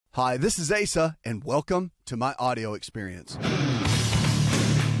Hi, this is Asa, and welcome to my audio experience. The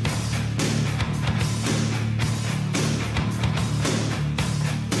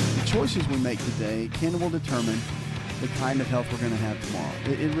choices we make today will determine the kind of health we're going to have tomorrow.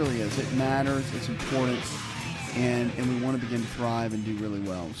 It really is. It matters. It's important. And we want to begin to thrive and do really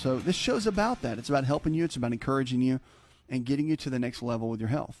well. So this show's about that. It's about helping you. It's about encouraging you and getting you to the next level with your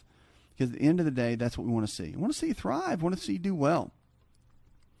health. Because at the end of the day, that's what we want to see. We want to see you thrive. We want to see you do well.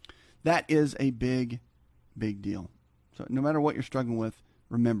 That is a big, big deal. So no matter what you're struggling with,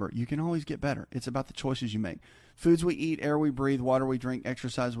 remember, you can always get better. It's about the choices you make. Foods we eat, air we breathe, water we drink,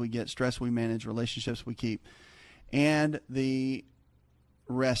 exercise we get, stress we manage, relationships we keep, and the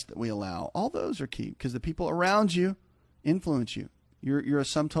rest that we allow. All those are key because the people around you influence you. You're a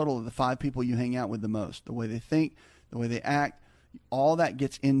sum total of the 5 people you hang out with the most. The way they think, the way they act, all that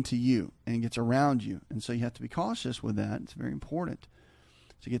gets into you and gets around you. And so you have to be cautious with that. It's very important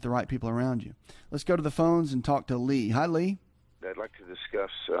to get the right people around you. Let's go to the phones and talk to Lee. Hi, Lee. I'd like to discuss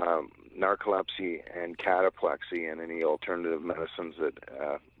narcolepsy and cataplexy and any alternative medicines that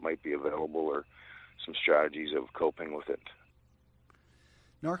might be available or some strategies of coping with it.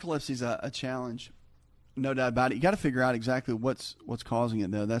 Narcolepsy is a challenge, no doubt about it. You got to figure out exactly what's causing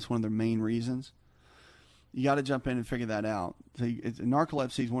it, though. That's one of the main reasons. You got to jump in and figure that out. So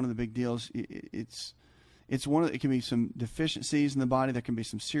narcolepsy is one of the big deals. It can be some deficiencies in the body. There can be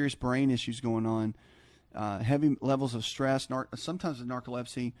some serious brain issues going on, heavy levels of stress. Sometimes with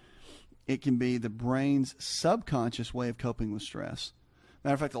narcolepsy, it can be the brain's subconscious way of coping with stress.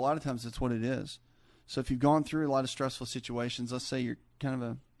 Matter of fact, a lot of times that's what it is. So if you've gone through a lot of stressful situations, let's say you're kind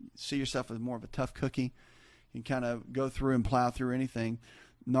of see yourself as more of a tough cookie, you kind of go through and plow through anything.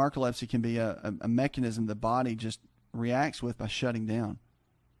 Narcolepsy can be a mechanism the body just reacts with by shutting down.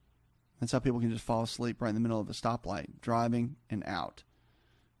 That's how people can just fall asleep right in the middle of a stoplight, driving and out,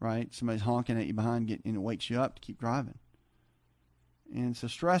 right? Somebody's honking at you behind, and it wakes you up to keep driving. And so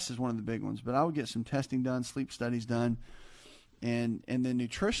stress is one of the big ones. But I would get some testing done, sleep studies done, and then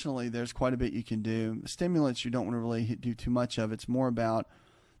nutritionally, there's quite a bit you can do. Stimulants, you don't want to really do too much of. It's more about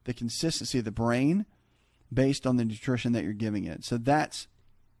the consistency of the brain based on the nutrition that you're giving it. So that's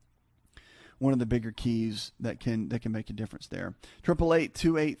one of the bigger keys that can make a difference there.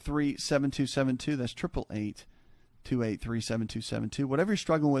 888-283-7272. That's 888-283-7272. Whatever you're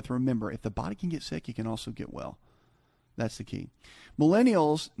struggling with, remember, if the body can get sick, you can also get well. That's the key.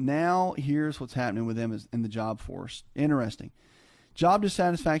 Millennials, now here's what's happening with them in the job force. Interesting. Job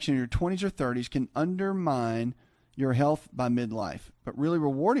dissatisfaction in your 20s or 30s can undermine your health by midlife, but really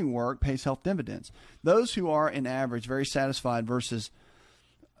rewarding work pays health dividends. Those who are, in average, very satisfied versus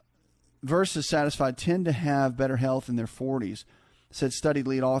satisfied tend to have better health in their 40s, said study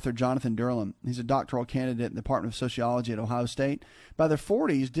lead author Jonathan Durham. He's a doctoral candidate in the Department of Sociology at Ohio State. By their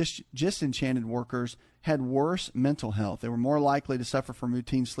 40s, disenchanted workers had worse mental health. They were more likely to suffer from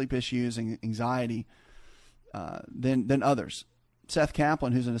routine sleep issues and anxiety than others. Seth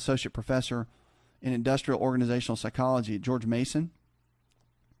Kaplan, who's an associate professor in industrial organizational psychology at George Mason,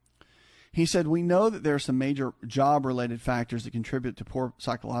 he said, we know that there are some major job-related factors that contribute to poor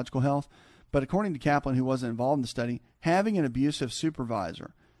psychological health, but according to Kaplan, who wasn't involved in the study, having an abusive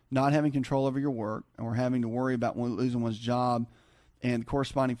supervisor, not having control over your work, or having to worry about losing one's job and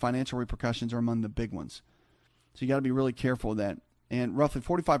corresponding financial repercussions are among the big ones. So you got to be really careful with that. And roughly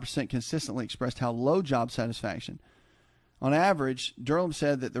 45% consistently expressed how low job satisfaction. On average, Durham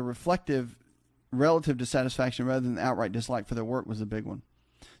said that the reflective relative dissatisfaction rather than outright dislike for their work was a big one.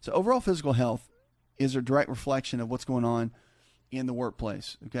 So overall physical health is a direct reflection of what's going on in the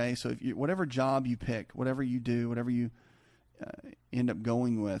workplace. Okay, so if whatever job you pick, whatever you do, whatever you end up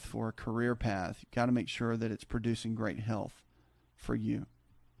going with for a career path, you've got to make sure that it's producing great health for you.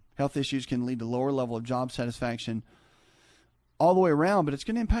 Health issues can lead to lower level of job satisfaction all the way around, but it's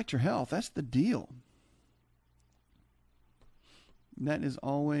going to impact your health. That's the deal. That is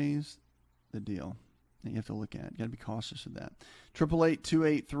always the deal that you have to look at. You got to be cautious of that.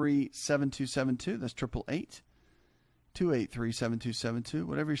 888-283-7272. That's 888-283-7272.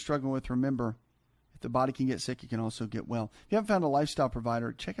 Whatever you're struggling with, remember, if the body can get sick, you can also get well. If you haven't found a lifestyle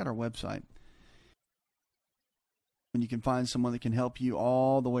provider, check out our website. And you can find someone that can help you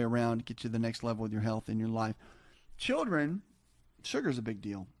all the way around to get you to the next level with your health and your life. Children, sugar is a big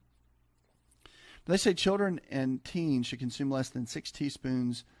deal. They say children and teens should consume less than 6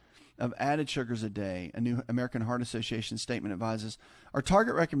 teaspoons of added sugars a day. A new American Heart Association statement advises. Our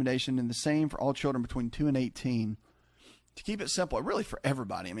target recommendation is the same for all children between 2 and 18. To keep it simple, really for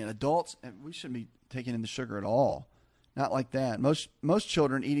everybody. I mean, adults, we shouldn't be taking in the sugar at all. Not like that. Most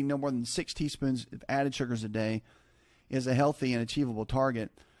children eating no more than 6 teaspoons of added sugars a day is a healthy and achievable target.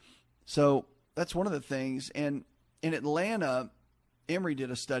 So that's one of the things. And in Atlanta, Emory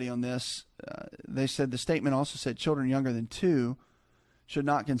did a study on this. They said the statement also said children younger than 2 should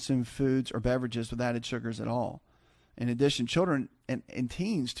not consume foods or beverages with added sugars at all. In addition, children and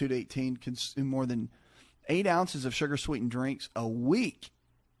teens 2 to 18 consume more than 8 ounces of sugar-sweetened drinks a week.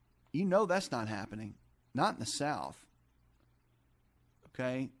 You know that's not happening. Not in the South.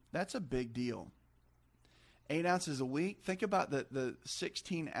 Okay? That's a big deal. 8 ounces a week. Think about the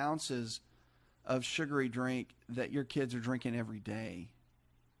 16 ounces of sugary drink that your kids are drinking every day.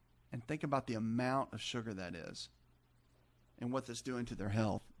 And think about the amount of sugar that is and what that's doing to their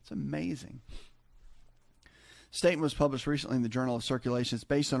health. It's amazing. Statement was published recently in the Journal of Circulation. It's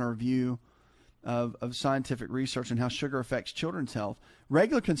based on a review of scientific research on how sugar affects children's health.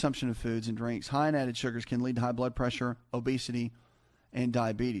 Regular consumption of foods and drinks high in added sugars can lead to high blood pressure, obesity, and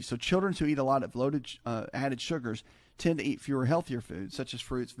diabetes. So children who eat a lot of loaded added sugars tend to eat fewer healthier foods, such as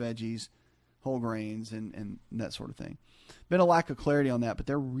fruits, veggies, whole grains, and that sort of thing. Been a lack of clarity on that, but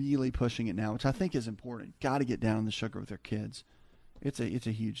they're really pushing it now, which I think is important. Got to get down on the sugar with their kids. It's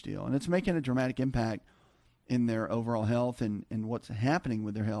a huge deal, and it's making a dramatic impact in their overall health and what's happening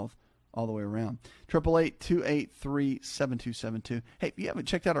with their health all the way around. 888-283-7272. Hey, if you haven't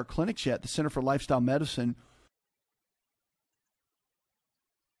checked out our clinics yet, the Center for Lifestyle Medicine.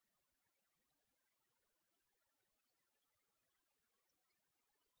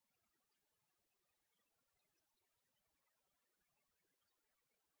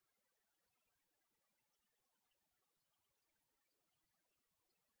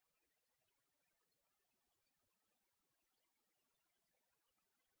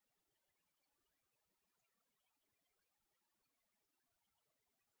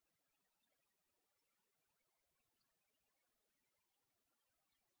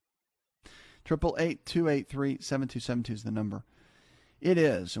 Triple 888-283-7272 is the number. It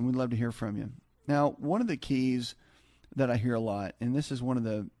is, and we'd love to hear from you. Now, one of the keys that I hear a lot, and this is one of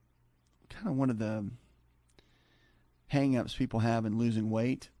the hang-ups people have in losing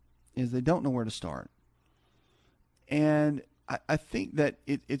weight, is they don't know where to start. And I think that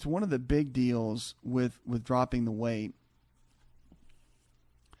it's one of the big deals with dropping the weight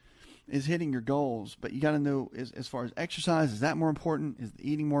is hitting your goals, but you got to know as far as exercise, is that more important? Is the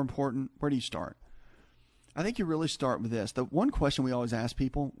eating more important? Where do you start? I think you really start with this. The one question we always ask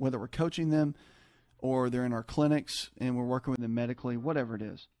people, whether we're coaching them or they're in our clinics and we're working with them medically, whatever it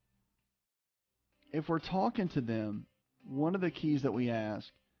is, if we're talking to them, one of the keys that we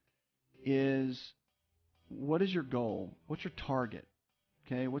ask is, what is your goal? What's your target?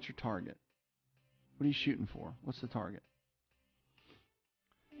 Okay, what's your target? What are you shooting for? What's the target?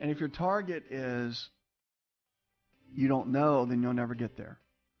 And if your target is you don't know, then you'll never get there.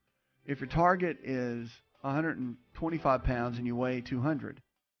 If your target is 125 pounds and you weigh 200,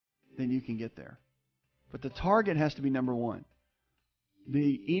 then you can get there. But the target has to be number one.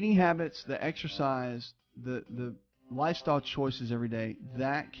 The eating habits, the exercise, the lifestyle choices every day,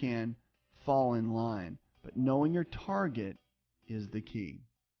 that can fall in line. But knowing your target is the key.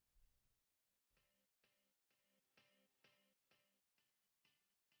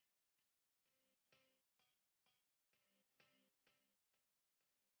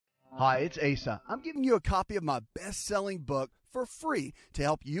 Hi, it's Asa. I'm giving you a copy of my best-selling book for free to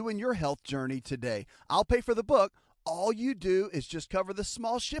help you in your health journey today. I'll pay for the book. All you do is just cover the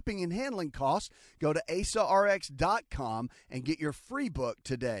small shipping and handling costs. Go to asarx.com and get your free book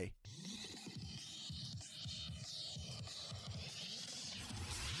today.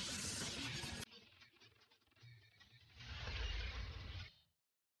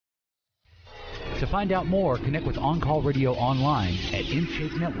 To find out more, connect with On Call Radio online at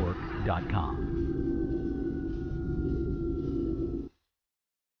InShapeNetwork.com.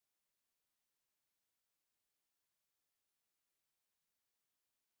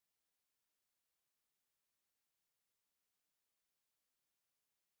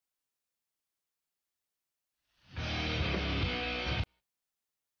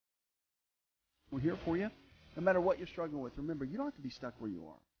 We're here for you, no matter what you're struggling with. Remember, you don't have to be stuck where you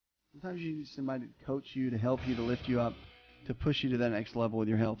are. Sometimes you need somebody to coach you, to help you, to lift you up, to push you to that next level with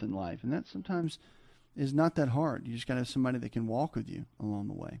your health and life. And that sometimes is not that hard. You just got to have somebody that can walk with you along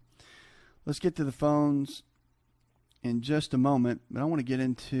the way. Let's get to the phones in just a moment, but I want to get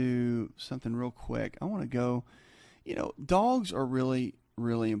into something real quick. I want to go, dogs are really,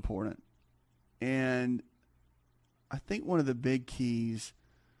 really important. And I think one of the big keys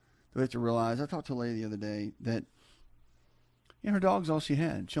that we have to realize, I talked to a lady the other day that her dog's all she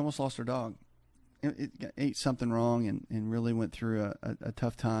had. She almost lost her dog. It ate something wrong and really went through a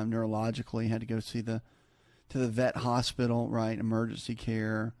tough time neurologically. Had to go see to the vet hospital, right? Emergency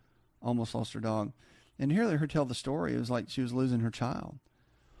care, almost lost her dog. And hear her tell the story. It was like she was losing her child.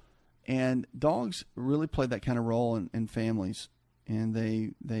 And dogs really play that kind of role in families, and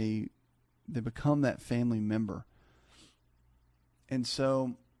they become that family member. And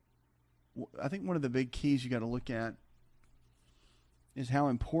so I think one of the big keys you got to look at is how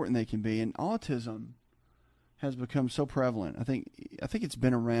important they can be. And autism has become so prevalent. I think it's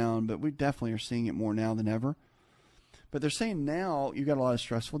been around, but we definitely are seeing it more now than ever. But they're saying now you've got a lot of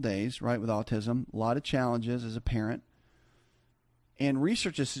stressful days, right, with autism, a lot of challenges as a parent. And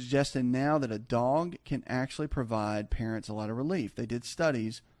research is suggesting now that a dog can actually provide parents a lot of relief. They did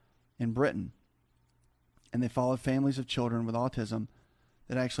studies in Britain, and they followed families of children with autism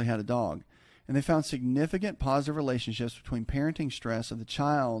that actually had a dog. And they found significant positive relationships between parenting stress of the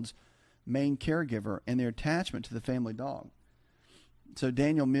child's main caregiver and their attachment to the family dog. So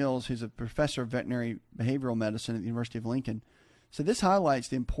Daniel Mills, who's a professor of veterinary behavioral medicine at the University of Lincoln, said this highlights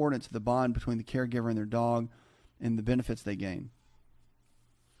the importance of the bond between the caregiver and their dog and the benefits they gain.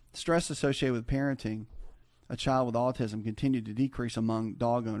 Stress associated with parenting a child with autism continued to decrease among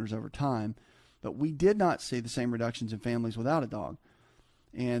dog owners over time, but we did not see the same reductions in families without a dog.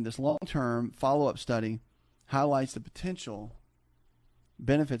 And this long-term follow-up study highlights the potential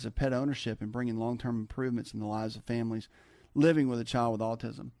benefits of pet ownership in bringing long-term improvements in the lives of families living with a child with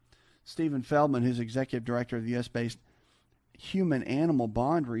autism. Stephen Feldman, who's executive director of the U.S.-based Human Animal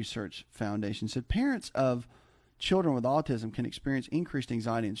Bond Research Foundation, said parents of children with autism can experience increased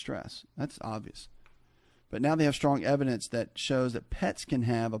anxiety and stress. That's obvious. But now they have strong evidence that shows that pets can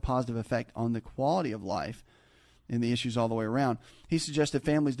have a positive effect on the quality of life and the issues all the way around. He suggested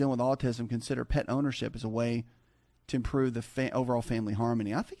families dealing with autism consider pet ownership as a way to improve the overall family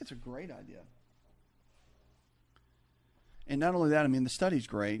harmony. I think it's a great idea. And not only that, I mean, the study's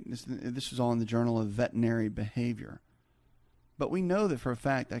great. This was all in the Journal of Veterinary Behavior. But we know that for a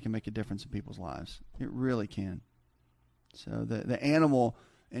fact that can make a difference in people's lives. It really can. So the animal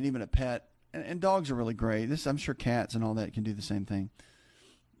and even a pet, and dogs are really great. I'm sure cats and all that can do the same thing.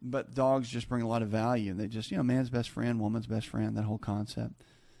 But dogs just bring a lot of value. They just, man's best friend, woman's best friend, that whole concept.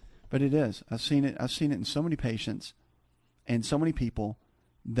 But it is. I've seen it in so many patients and so many people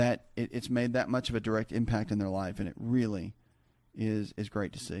that it's made that much of a direct impact in their life, and it really is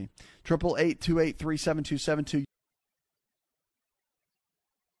great to see. 888-283-7272.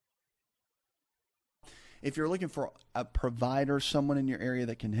 If you're looking for a provider, someone in your area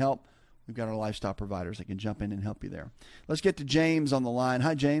that can help, we've got our lifestyle providers that can jump in and help you there. Let's get to James on the line.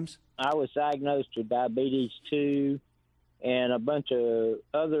 Hi, James. I was diagnosed with diabetes 2 and a bunch of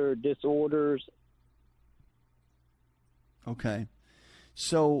other disorders. Okay.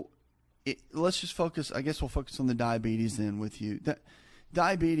 So let's just focus. I guess we'll focus on the diabetes then with you.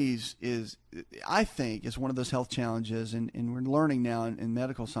 Diabetes is, I think, is one of those health challenges, and we're learning now in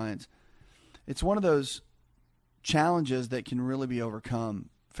medical science. It's one of those challenges that can really be overcome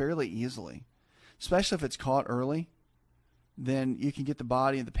fairly easily, especially if it's caught early. Then you can get the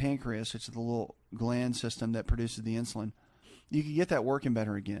body and the pancreas, which is the little gland system that produces the insulin. You can get that working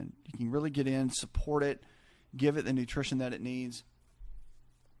better again. You can really get in, support it, give it the nutrition that it needs,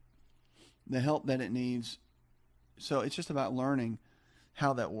 the help that it needs. So it's just about learning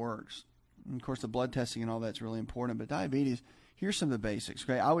how that works. And of course, the blood testing and all that's really important. But diabetes, here's some of the basics.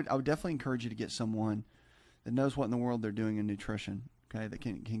 Okay, I would definitely encourage you to get someone that knows what in the world they're doing in nutrition. Okay, that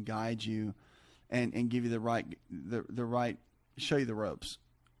can guide you and give you the right show you the ropes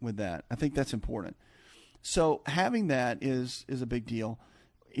with that. I think that's important. So having that is a big deal.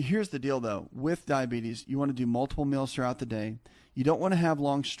 Here's the deal, though. With diabetes, you want to do multiple meals throughout the day. You don't want to have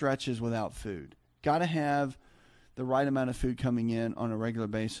long stretches without food. Got to have the right amount of food coming in on a regular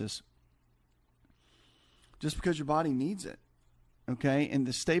basis just because your body needs it, okay? And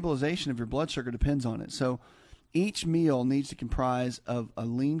the stabilization of your blood sugar depends on it. So each meal needs to comprise of a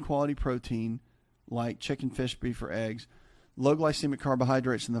lean quality protein like chicken, fish, beef, or eggs, low glycemic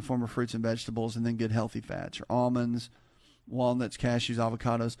carbohydrates in the form of fruits and vegetables, and then good healthy fats, your almonds, walnuts, cashews,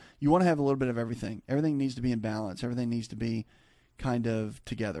 avocados. You want to have a little bit of everything. Everything needs to be in balance. Everything needs to be kind of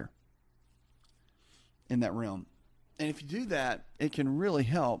together in that realm. And if you do that, it can really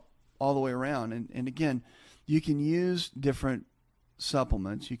help all the way around. And again, you can use different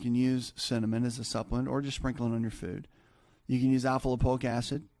supplements. You can use cinnamon as a supplement or just sprinkle it on your food. You can use alpha lipoic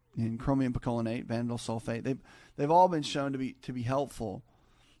acid and chromium picolinate, vanadyl sulfate. They've all been shown to be helpful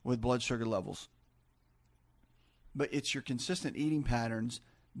with blood sugar levels. But it's your consistent eating patterns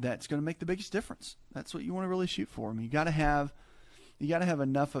that's going to make the biggest difference. That's what you want to really shoot for. I mean, you got to have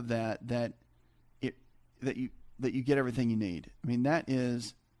enough of that you get everything you need. I mean,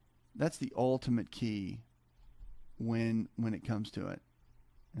 that's the ultimate key when it comes to it.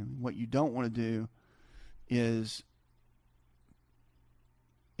 And what you don't want to do is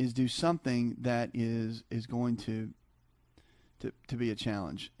do something that is going to be a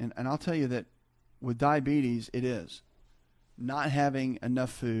challenge. And I'll tell you that with diabetes, it is. Not having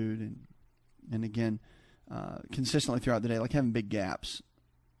enough food and again, consistently throughout the day, like having big gaps.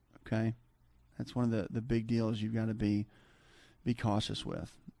 Okay? That's one of the big deals you've got to be cautious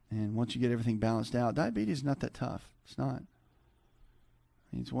with. And once you get everything balanced out, diabetes is not that tough. It's not.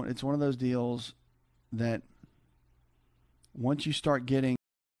 It's one of those deals that once you start getting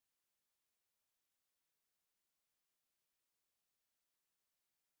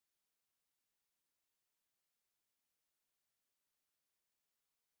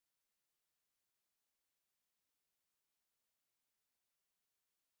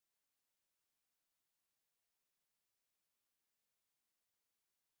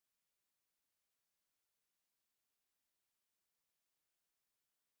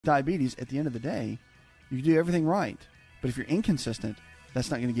diabetes, at the end of the day, you do everything right. But if you're inconsistent,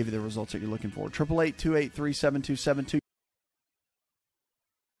 that's not going to give you the results that you're looking for. 888-283-7272.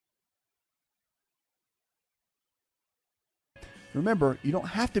 Remember, you don't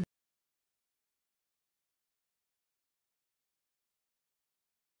have to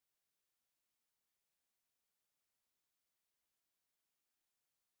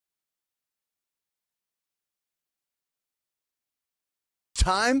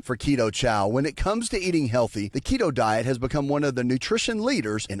Time for Keto Chow. When it comes to eating healthy, the keto diet has become one of the nutrition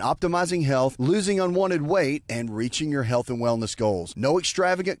leaders in optimizing health, losing unwanted weight, and reaching your health and wellness goals. No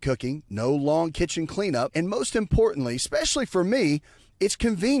extravagant cooking, no long kitchen cleanup, and most importantly, especially for me, it's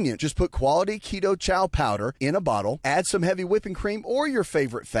convenient. Just put quality Keto Chow powder in a bottle, add some heavy whipping cream or your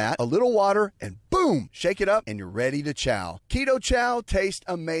favorite fat, a little water, and boom, shake it up and you're ready to chow. Keto Chow tastes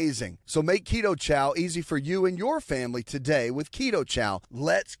amazing. So make Keto Chow easy for you and your family today with Keto Chow.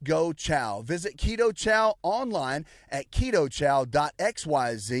 Let's go chow. Visit Keto Chow online at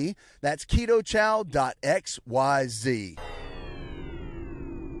ketochow.xyz. That's ketochow.xyz.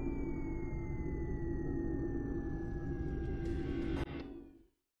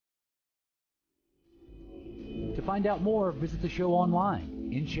 To find out more, visit the show online,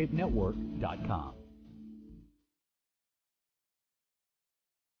 InShapeNetwork.com.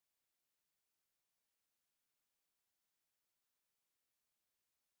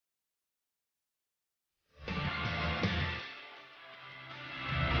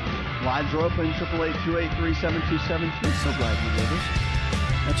 Lines are open, 888-283-7272. So glad you're with us.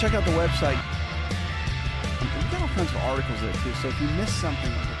 Now check out the website. We've got all kinds of articles there too. So if you miss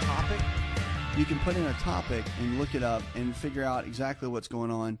something like a topic, you can put in a topic and look it up and figure out exactly what's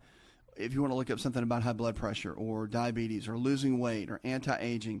going on. If you want to look up something about high blood pressure or diabetes or losing weight or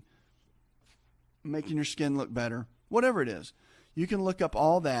anti-aging, making your skin look better, whatever it is, you can look up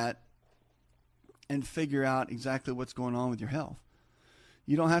all that and figure out exactly what's going on with your health.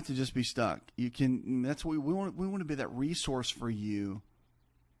 You don't have to just be stuck. You can. That's what we want. We want to be that resource for you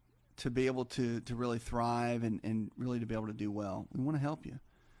to be able to really thrive and really to be able to do well. We want to help you.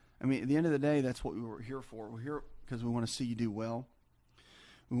 I mean, at the end of the day, that's what we were here for. We're here because we want to see you do well.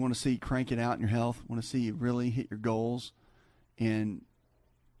 We want to see you crank it out in your health. We want to see you really hit your goals and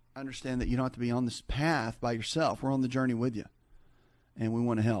understand that you don't have to be on this path by yourself. We're on the journey with you, and we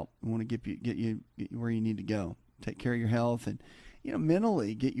want to help. We want to get you where you need to go. Take care of your health and,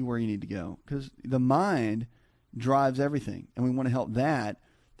 mentally get you where you need to go, because the mind drives everything, and we want to help that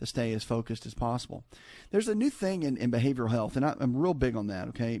to stay as focused as possible. There's a new thing in behavioral health, and I'm real big on that,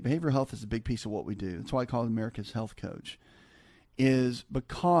 okay? Behavioral health is a big piece of what we do. That's why I call it America's Health Coach, is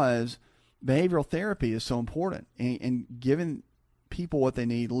because behavioral therapy is so important, and giving people what they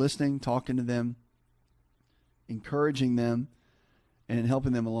need, listening, talking to them, encouraging them, and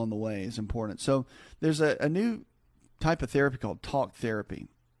helping them along the way is important. So there's a new type of therapy called talk therapy,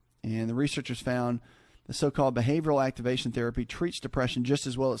 and the researchers found the so-called behavioral activation therapy treats depression just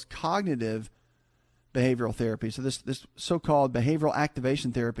as well as cognitive behavioral therapy. So this so-called behavioral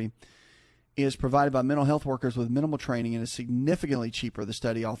activation therapy is provided by mental health workers with minimal training and is significantly cheaper, the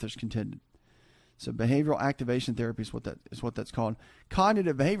study authors contended. So behavioral activation therapy is what that's called.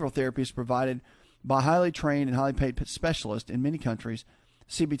 Cognitive behavioral therapy is provided by highly trained and highly paid specialists in many countries.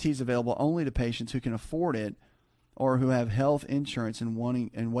 CBT is available only to patients who can afford it or who have health insurance, and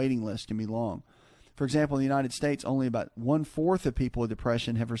waiting lists can be long. For example, in the United States, only about 1/4 of people with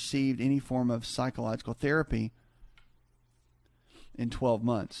depression have received any form of psychological therapy in 12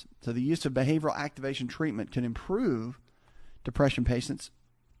 months. So the use of behavioral activation treatment can improve depression patients'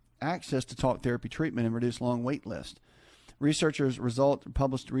 access to talk therapy treatment and reduce long wait lists. Researchers' results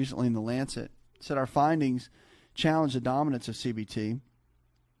published recently in The Lancet said our findings challenge the dominance of CBT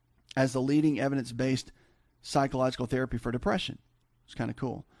as the leading evidence-based psychological therapy for depression. It's kind of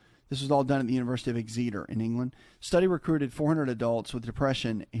cool. This was all done at the University of Exeter in England. Study recruited 400 adults with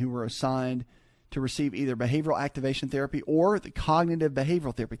depression who were assigned to receive either behavioral activation therapy or the cognitive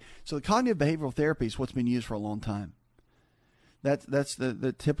behavioral therapy. So the cognitive behavioral therapy is what's been used for a long time. That's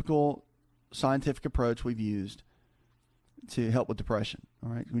the typical scientific approach we've used to help with depression.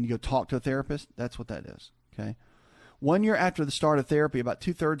 All right. When you go talk to a therapist, that's what that is. Okay. 1 year after the start of therapy, about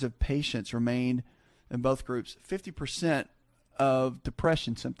 2/3 of patients remained in both groups, 50% of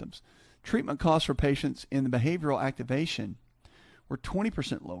depression symptoms. Treatment costs for patients in the behavioral activation were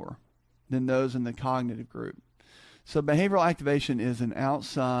 20% lower than those in the cognitive group. So behavioral activation is an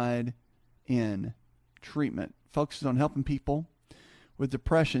outside-in treatment. Focuses on helping people with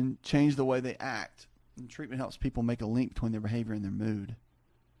depression change the way they act. And treatment helps people make a link between their behavior and their mood.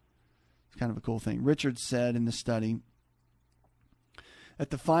 It's kind of a cool thing. Richards said in the study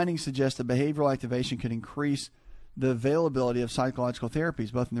that the findings suggest that behavioral activation could increase the availability of psychological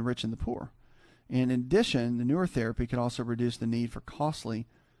therapies, both in the rich and the poor. And in addition, the newer therapy could also reduce the need for costly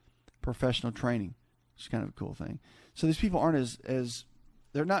professional training, which is kind of a cool thing. So these people aren't as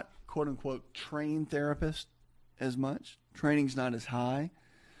they're not quote unquote trained therapists as much. Training's not as high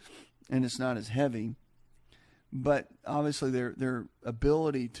and it's not as heavy, but obviously their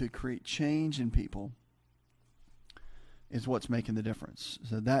ability to create change in people is what's making the difference.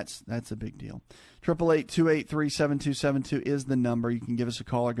 So that's a big deal. 888-283-7272 is the number. You can give us a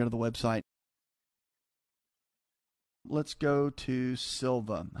call or go to the website. Let's go to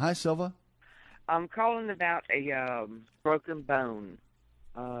Silva. Hi, Silva. I'm calling about a broken bone,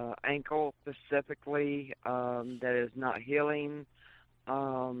 ankle specifically, that is not healing.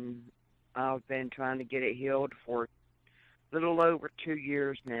 I've been trying to get it healed for a little over 2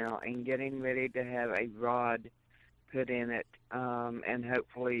 years now and getting ready to have a rod put in it, and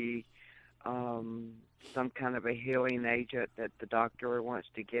hopefully some kind of a healing agent that the doctor wants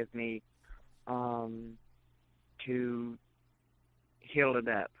to give me to heal it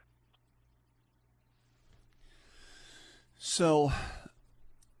up. So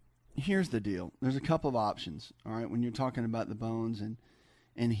here's the deal. There's a couple of options, all right, when you're talking about the bones and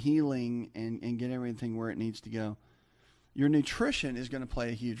healing and get everything where it needs to go. Your nutrition is going to play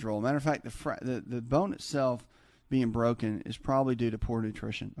a huge role. Matter of fact, the bone itself being broken is probably due to poor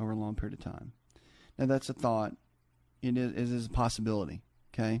nutrition over a long period of time. Now, that's a thought. It is a possibility,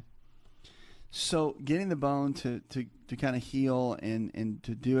 okay? So getting the bone to kind of heal and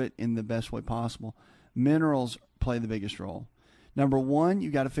to do it in the best way possible, minerals play the biggest role. Number one,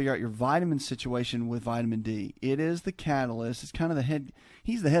 you got to figure out your vitamin situation with vitamin D. It is the catalyst. It's kind of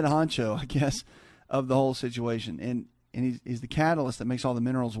he's the head honcho, I guess, of the whole situation. And he's the catalyst that makes all the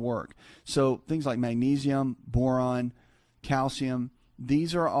minerals work. So things like magnesium, boron, calcium,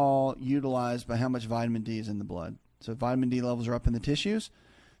 these are all utilized by how much vitamin D is in the blood. So if vitamin D levels are up in the tissues,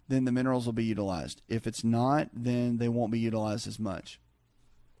 then the minerals will be utilized. If it's not, then they won't be utilized as much.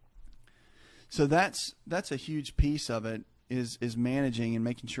 So that's a huge piece of it, is managing and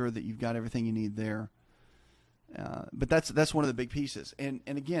making sure that you've got everything you need there. But that's one of the big pieces. And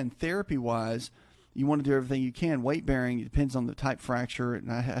again, therapy-wise, you want to do everything you can. Weight bearing, it depends on the type fracture,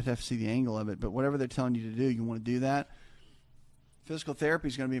 and I have to see the angle of it. But whatever they're telling you to do, you want to do that. Physical therapy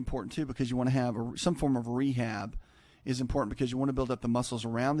is going to be important too, because you want to have some form of rehab is important, because you want to build up the muscles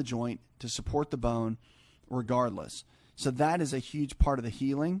around the joint to support the bone regardless. So that is a huge part of the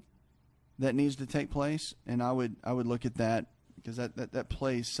healing that needs to take place, and I would look at that, because that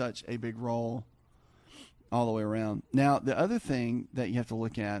plays such a big role all the way around. Now, the other thing that you have to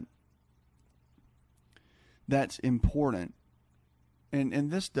look at that's important,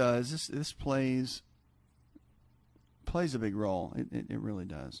 and this plays a big role. It really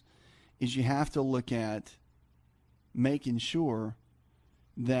does. Is you have to look at making sure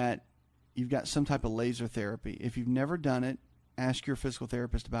that you've got some type of laser therapy. If you've never done it, ask your physical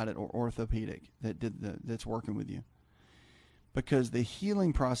therapist about it, or orthopedic that's working with you, because the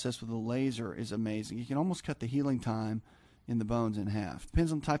healing process with the laser is amazing. You can almost cut the healing time in the bones in half.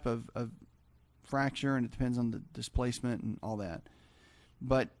 Depends on the type of fracture, and it depends on the displacement and all that.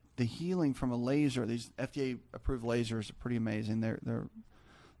 But the healing from a laser, these FDA-approved lasers are pretty amazing. They're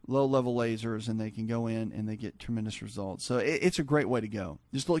low-level lasers, and they can go in and they get tremendous results. So it's a great way to go.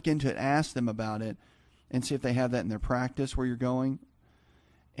 Just look into it, ask them about it, and see if they have that in their practice where you're going,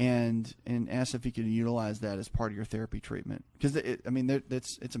 and ask if you can utilize that as part of your therapy treatment. Because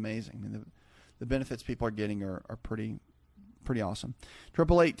it's amazing. I mean, the benefits people are getting are pretty awesome.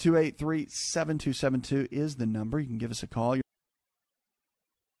 888-283-7272 is the number. You can give us a call. And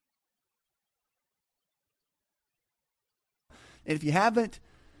if you haven't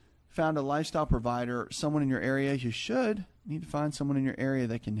found a lifestyle provider, someone in your area, you should need to find someone in your area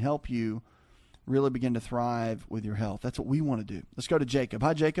that can help you really begin to thrive with your health. That's what we want to do. Let's go to Jacob.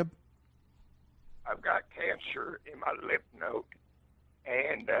 Hi, Jacob. I've got cancer in my lymph node,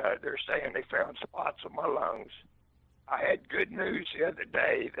 and they're saying they found spots on my lungs. I had good news the other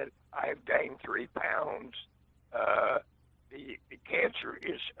day that I have gained 3 pounds. The cancer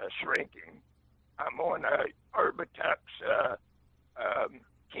is shrinking. I'm on Erbitux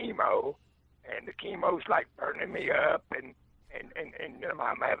chemo, and the chemo's like burning me up, and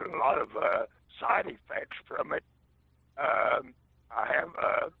I'm having a lot of side effects from it. I have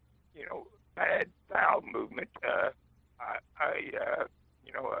bad bowel movement. I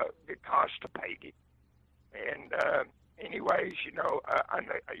get constipated, and anyways,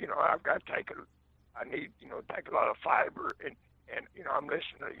 I've got to I need take a lot of fiber, and I'm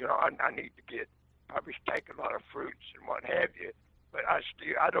listening. I need to probably take a lot of fruits and what have you. But I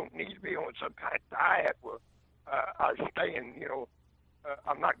don't need to be on some kind of diet where I'm staying.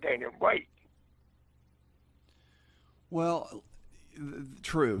 I'm not gaining weight. Well,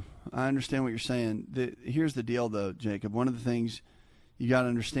 true. I understand what you're saying. Here's the deal, though, Jacob. One of the things you got to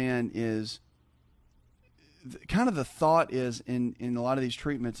understand is kind of the thought is in a lot of these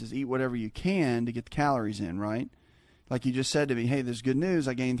treatments is eat whatever you can to get the calories in, right? Like you just said to me, hey, there's good news.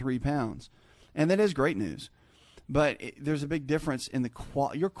 I gained 3 pounds. And that is great news. But there's a big difference in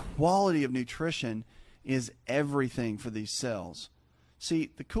your quality of nutrition is everything for these cells.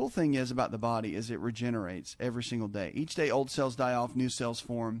 See, the cool thing is about the body is it regenerates every single day. Each day, old cells die off, new cells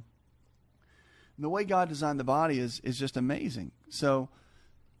form. And the way God designed the body is just amazing. So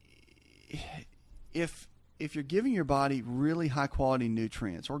if you're giving your body really high-quality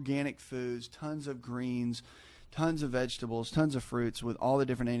nutrients, organic foods, tons of greens, tons of vegetables, tons of fruits with all the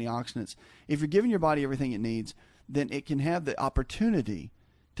different antioxidants, if you're giving your body everything it needs, then it can have the opportunity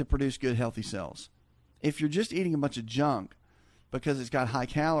to produce good, healthy cells. If you're just eating a bunch of junk because it's got high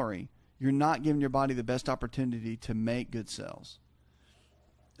calorie, you're not giving your body the best opportunity to make good cells.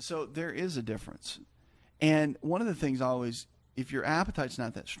 So there is a difference. And one of the things if your appetite's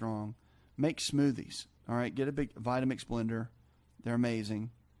not that strong, make smoothies. All right, get a big Vitamix blender. They're amazing.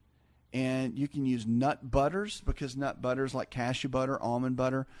 And you can use nut butters because nut butters like cashew butter, almond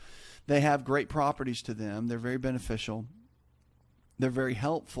butter, they have great properties to them. They're very beneficial. They're very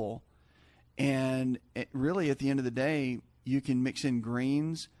helpful. And really, at the end of the day, you can mix in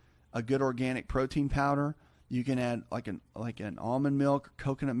greens, a good organic protein powder. You can add like an almond milk,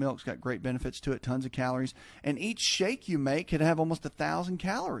 coconut milk. It's got great benefits to it, tons of calories. And each shake you make could have almost 1,000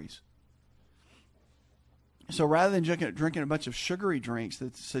 calories. So rather than drinking a bunch of sugary drinks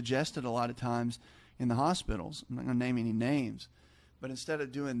that's suggested a lot of times in the hospitals, I'm not going to name any names, but instead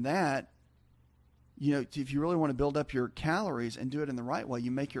of doing that, if you really want to build up your calories and do it in the right way,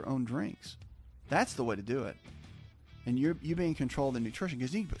 you make your own drinks. That's the way to do it. And you be in control of the nutrition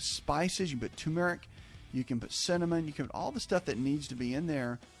because you can put spices, you can put turmeric, you can put cinnamon, you can put all the stuff that needs to be in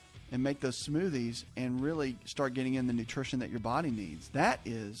there and make those smoothies and really start getting in the nutrition that your body needs. That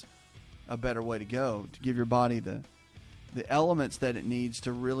is a better way to go, to give your body the elements that it needs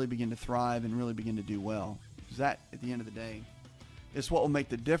to really begin to thrive and really begin to do well. Because that, at the end of the day, is what will make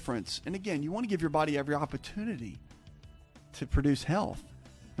the difference. And again, you want to give your body every opportunity to produce health.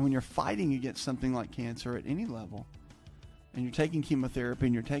 And when you're fighting against something like cancer at any level, and you're taking chemotherapy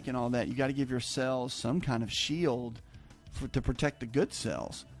and you're taking all that, you got to give your cells some kind of shield to protect the good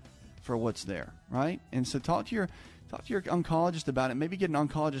cells for what's there, right? And so talk to your oncologist about it. Maybe get an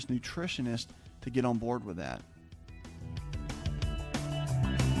oncologist nutritionist to get on board with that.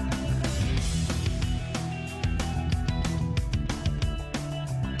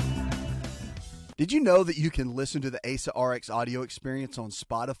 Did you know that you can listen to the ASA RX audio experience on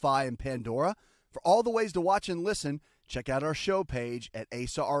Spotify and Pandora? For all the ways to watch and listen, check out our show page at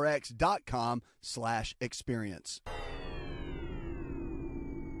asarx.com/experience.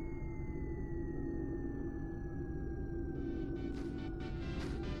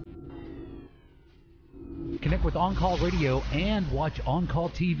 Connect with On Call Radio and watch On Call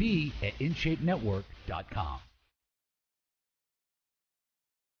TV at InShapeNetwork.com.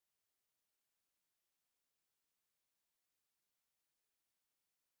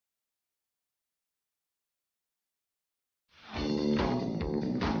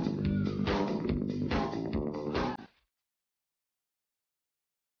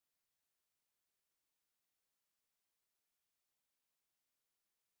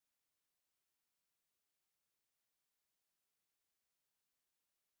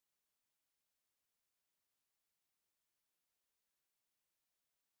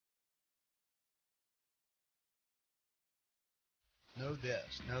 know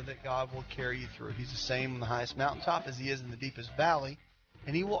this. Know that God will carry you through. He's the same on the highest mountaintop as he is in the deepest valley,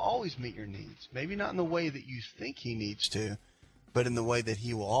 and he will always meet your needs. Maybe not in the way that you think he needs to, but in the way that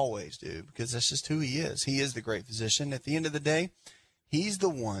he will always do, because that's just who he is. He is the great physician. At the end of the day, he's the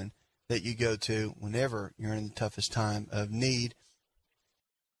one that you go to whenever you're in the toughest time of need.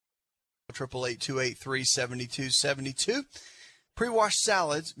 888-283-7272. Pre-washed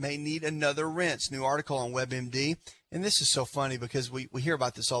salads may need another rinse. New article on WebMD. And this is so funny because we hear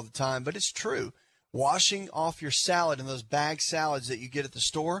about this all the time, but it's true. Washing off your salad and those bag salads that you get at the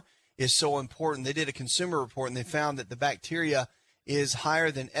store is so important. They did a consumer report and they found that the bacteria is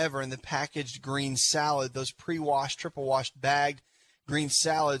higher than ever in the packaged green salad. Those pre-washed, triple-washed, bagged green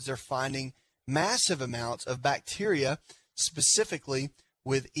salads, they're finding massive amounts of bacteria, specifically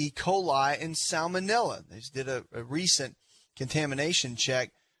with E. coli and salmonella. They just did a recent contamination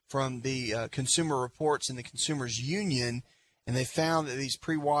check from the Consumer Reports and the Consumers Union, and they found that these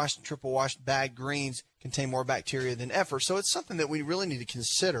pre-washed and triple-washed bagged greens contain more bacteria than ever. So it's something that we really need to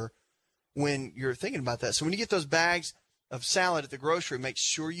consider when you're thinking about that. So when you get those bags of salad at the grocery, make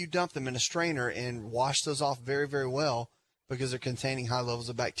sure you dump them in a strainer and wash those off very, very well, because they're containing high levels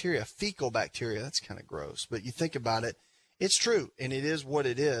of bacteria. Fecal bacteria, that's kind of gross, but you think about it, it's true, and it is what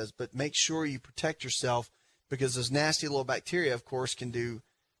it is, but make sure you protect yourself, because those nasty little bacteria, of course, can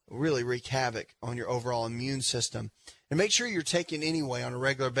really wreak havoc on your overall immune system. And make sure you're taking anyway on a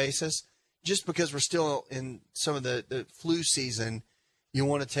regular basis. Just because we're still in some of the flu season, you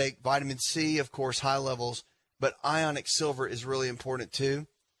want to take vitamin C, of course, high levels, but ionic silver is really important too,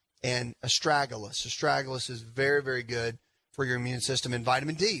 and astragalus. Astragalus is very, very good for your immune system. And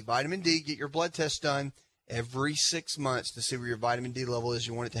vitamin D. Vitamin D, get your blood test done every 6 months to see where your vitamin D level is.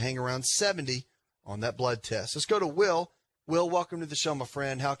 You want it to hang around 70 on that blood test. Let's go to Will. Will, welcome to the show, my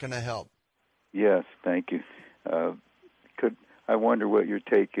friend. How can I help? Yes, thank you. I wonder what your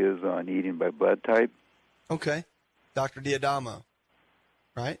take is on eating by blood type? Okay. Dr. Diadamo,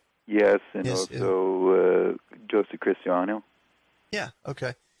 right? Yes, and also Joseph Cristiano. Yeah,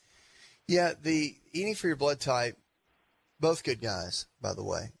 okay. Yeah, the eating for your blood type, both good guys, by the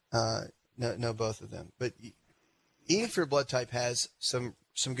way. No, both of them. But eating for your blood type has some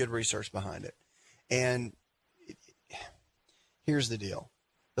good research behind it. And here's the deal.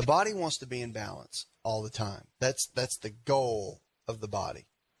 The body wants to be in balance all the time. That's the goal of the body.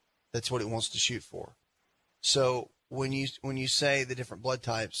 That's what it wants to shoot for. So when you say the different blood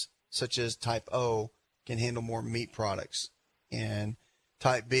types, such as type O can handle more meat products, and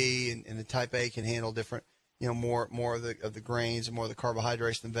type B and the type A can handle different, more of the grains and more of the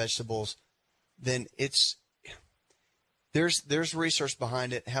carbohydrates than vegetables, then there's research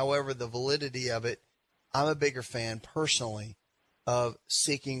behind it. However, the validity of it, I'm a bigger fan personally of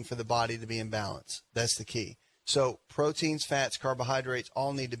seeking for the body to be in balance. That's the key. So proteins, fats, carbohydrates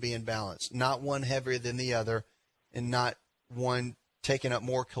all need to be in balance, not one heavier than the other, and not one taking up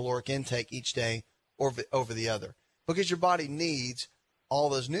more caloric intake each day over the other, because your body needs all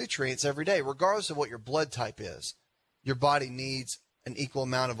those nutrients every day, regardless of what your blood type is. Your body needs an equal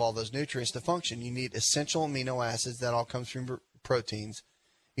amount of all those nutrients to function. You need essential amino acids, that all comes from proteins.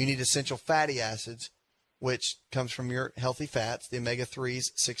 You need essential fatty acids, which comes from your healthy fats, the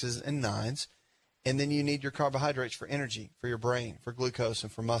omega-3s, 6s, and 9s. And then you need your carbohydrates for energy, for your brain, for glucose,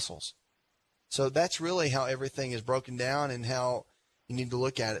 and for muscles. So that's really how everything is broken down and how you need to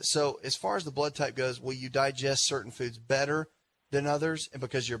look at it. So as far as the blood type goes, will you digest certain foods better than others and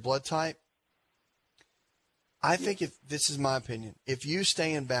because of your blood type? I think, if this is my opinion, if you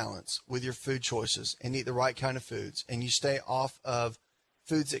stay in balance with your food choices and eat the right kind of foods, and you stay off of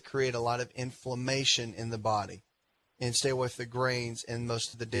foods that create a lot of inflammation in the body, and stay away from the grains and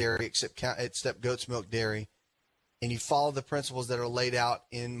most of the dairy except goat's milk dairy, and you follow the principles that are laid out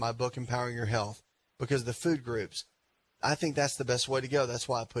in my book, Empowering Your Health, because of the food groups, I think that's the best way to go. That's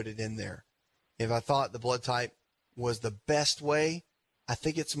why I put it in there. If I thought the blood type was the best way, I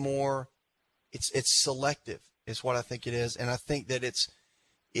think it's more, it's selective is what I think it is. And I think that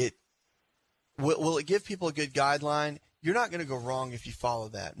will it give people a good guideline? You're not going to go wrong if you follow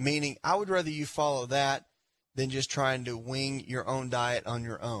that. Meaning, I would rather you follow that than just trying to wing your own diet on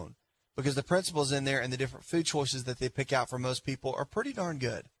your own, because the principles in there and the different food choices that they pick out for most people are pretty darn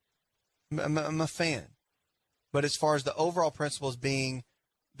good. I'm a fan. But as far as the overall principles being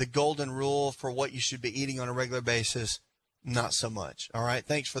the golden rule for what you should be eating on a regular basis, not so much. All right.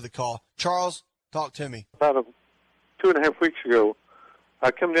 Thanks for the call. Charles, talk to me. About 2.5 weeks ago,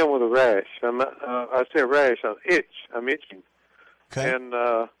 I come down with a rash. I say a rash, an itch. I'm itching. Okay. And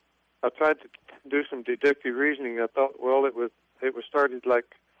I tried to do some deductive reasoning. I thought, well, it was started like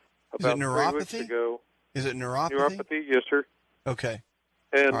about 3 weeks ago. Is it neuropathy? Neuropathy, yes, sir. Okay.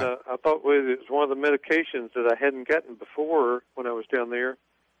 And All right. I thought it was one of the medications that I hadn't gotten before when I was down there.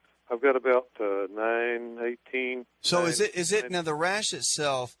 I've got about 9, 18. So 9, is it 9. now the rash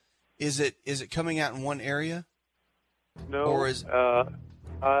itself? Is it coming out in one area? No. Or is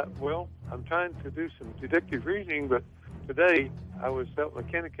well, I'm trying to do some deductive reasoning, but today I was out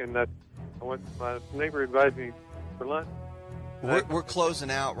mechanic and my neighbor invited me for lunch. we're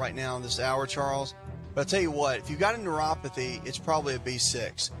closing out right now in this hour, Charles. But I'll tell you what, if you've got a neuropathy, it's probably a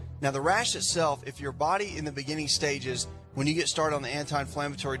B6. Now, the rash itself, if your body in the beginning stages, when you get started on the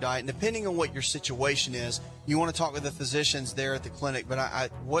anti-inflammatory diet, and depending on what your situation is, you want to talk with the physicians there at the clinic. But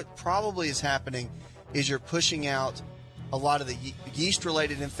what probably is happening is you're pushing out a lot of the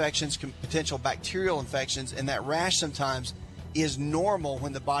yeast-related infections, potential bacterial infections, and that rash sometimes is normal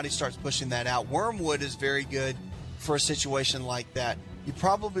when the body starts pushing that out. Wormwood is very good for a situation like that. You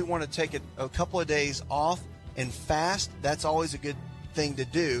probably want to take a couple of days off and fast. That's always a good thing to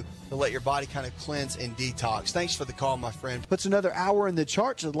do to let your body kind of cleanse and detox. Thanks for the call, my friend. Puts another hour in the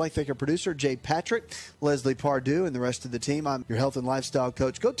charts. I'd like to thank our producer, Jay Patrick, Leslie Pardue, and the rest of the team. I'm your health and lifestyle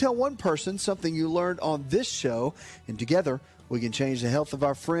coach. Go tell one person something you learned on this show, and together we can change the health of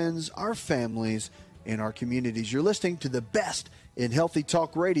our friends, our families, and our communities. You're listening to the best in healthy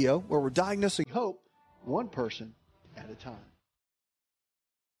talk radio, where we're diagnosing hope one person at a time.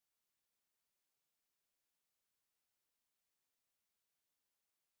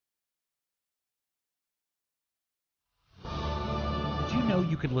 Did you know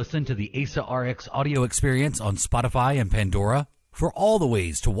you can listen to the ASA RX audio experience on Spotify and Pandora? For all the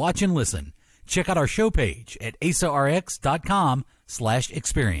ways to watch and listen, check out our show page at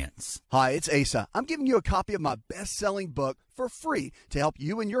asarx.com/experience. Hi, it's Asa. I'm giving you a copy of my best-selling book for free to help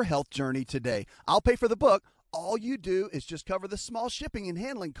you in your health journey today. I'll pay for the book. All you do is just cover the small shipping and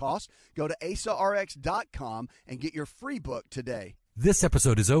handling costs. Go to asarx.com and get your free book today. This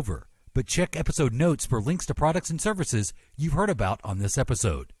episode is over, but check episode notes for links to products and services you've heard about on this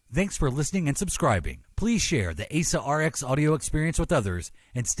episode. Thanks for listening and subscribing. Please share the ASA RX audio experience with others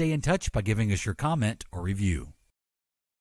and stay in touch by giving us your comment or review.